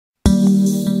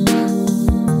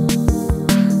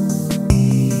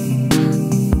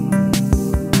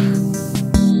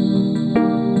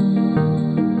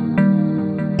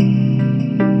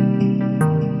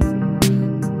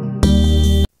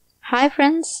Hi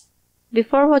friends!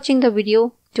 Before watching the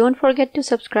video, don't forget to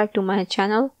subscribe to my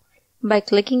channel by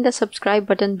clicking the subscribe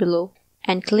button below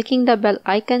and clicking the bell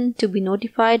icon to be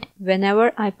notified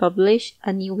whenever I publish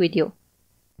a new video.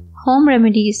 Home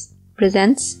Remedies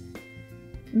presents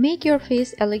Make your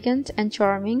face elegant and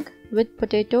charming with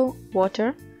potato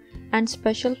water and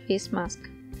special face mask.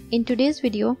 In today's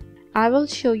video, I will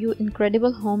show you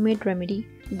incredible homemade remedy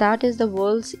that is the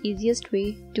world's easiest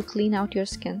way to clean out your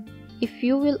skin. If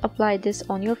you will apply this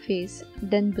on your face,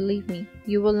 then believe me,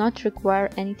 you will not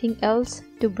require anything else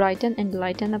to brighten and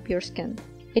lighten up your skin.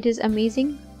 It is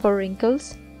amazing for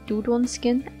wrinkles, two-tone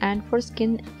skin and for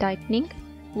skin tightening.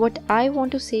 What I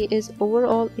want to say is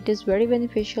overall it is very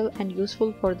beneficial and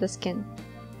useful for the skin.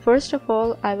 First of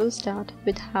all, I will start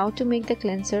with how to make the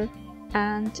cleanser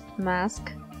and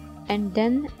mask, and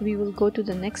then we will go to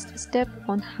the next step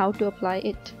on how to apply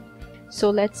it. So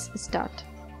let's start.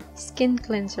 Skin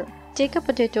cleanser. Take a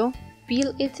potato,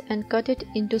 peel it and cut it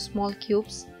into small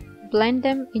cubes. Blend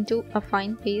them into a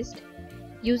fine paste.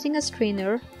 Using a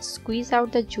strainer, squeeze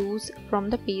out the juice from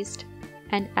the paste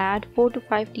and add 4 to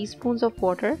 5 teaspoons of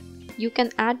water. You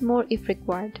can add more if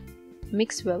required.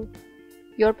 Mix well.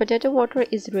 Your potato water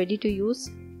is ready to use.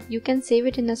 You can save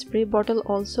it in a spray bottle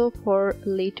also for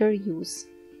later use.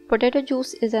 Potato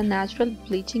juice is a natural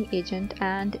bleaching agent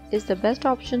and is the best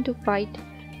option to fight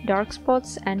dark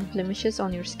spots and blemishes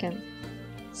on your skin.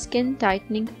 Skin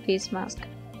tightening face mask.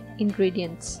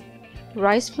 Ingredients: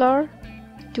 rice flour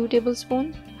 2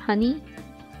 tablespoons, honey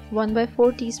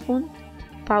 1/4 teaspoon,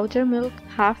 powder milk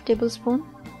 ½ tablespoon,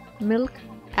 milk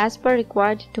as per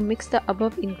required to mix the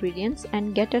above ingredients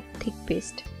and get a thick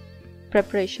paste.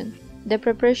 Preparation. The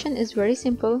preparation is very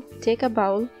simple. Take a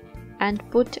bowl and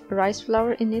put rice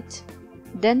flour in it,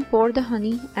 then pour the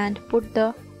honey and put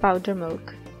the powder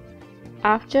milk.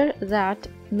 After that,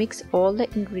 mix all the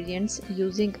ingredients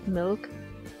using milk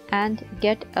and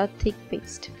get a thick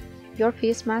paste. Your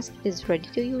face mask is ready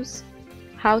to use.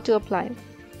 How to apply?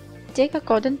 Take a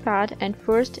cotton pad and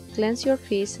first cleanse your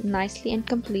face nicely and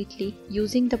completely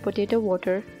using the potato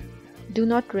water. Do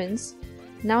not rinse.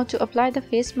 Now to apply the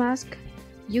face mask,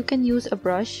 you can use a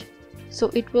brush so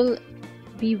it will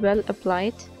be well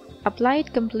applied. Apply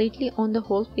it completely on the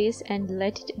whole face and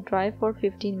let it dry for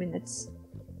 15 minutes.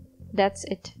 That's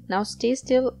it. Now stay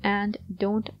still and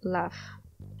don't laugh.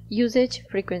 Usage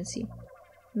frequency.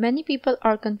 Many people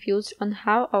are confused on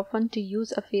how often to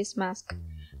use a face mask,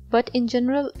 but in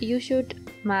general you should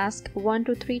mask 1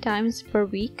 to 3 times per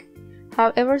week.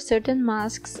 However, certain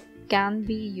masks can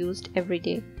be used every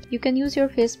day. You can use your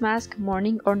face mask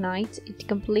morning or night. It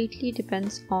completely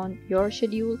depends on your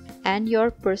schedule and your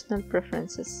personal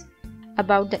preferences.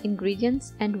 About the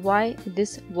ingredients and why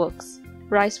this works.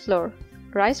 Rice flour.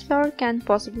 Rice flour can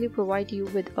possibly provide you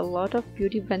with a lot of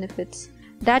beauty benefits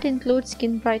that include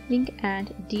skin brightening and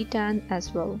detan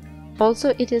as well.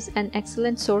 Also, it is an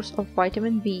excellent source of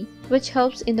vitamin B, which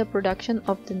helps in the production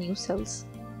of the new cells.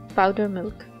 Powder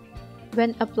milk.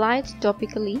 When applied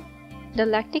topically, the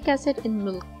lactic acid in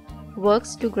milk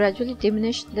works to gradually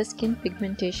diminish the skin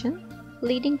pigmentation,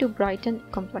 leading to brightened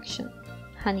complexion.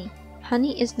 Honey.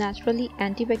 Honey is naturally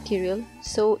antibacterial,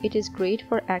 so it is great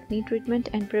for acne treatment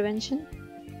and prevention.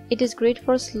 It is great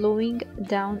for slowing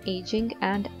down aging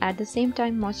and at the same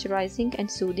time moisturizing and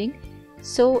soothing,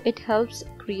 so it helps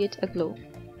create a glow.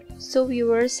 So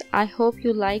viewers, I hope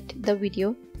you liked the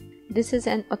video. This is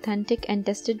an authentic and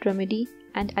tested remedy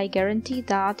and I guarantee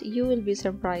that you will be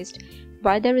surprised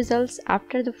by the results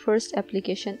after the first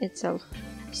application itself.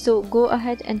 So go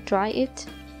ahead and try it,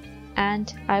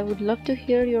 and I would love to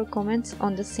hear your comments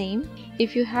on the same.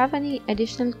 If you have any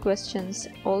additional questions,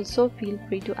 also feel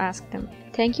free to ask them.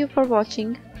 Thank you for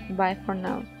watching. Bye for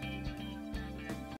now.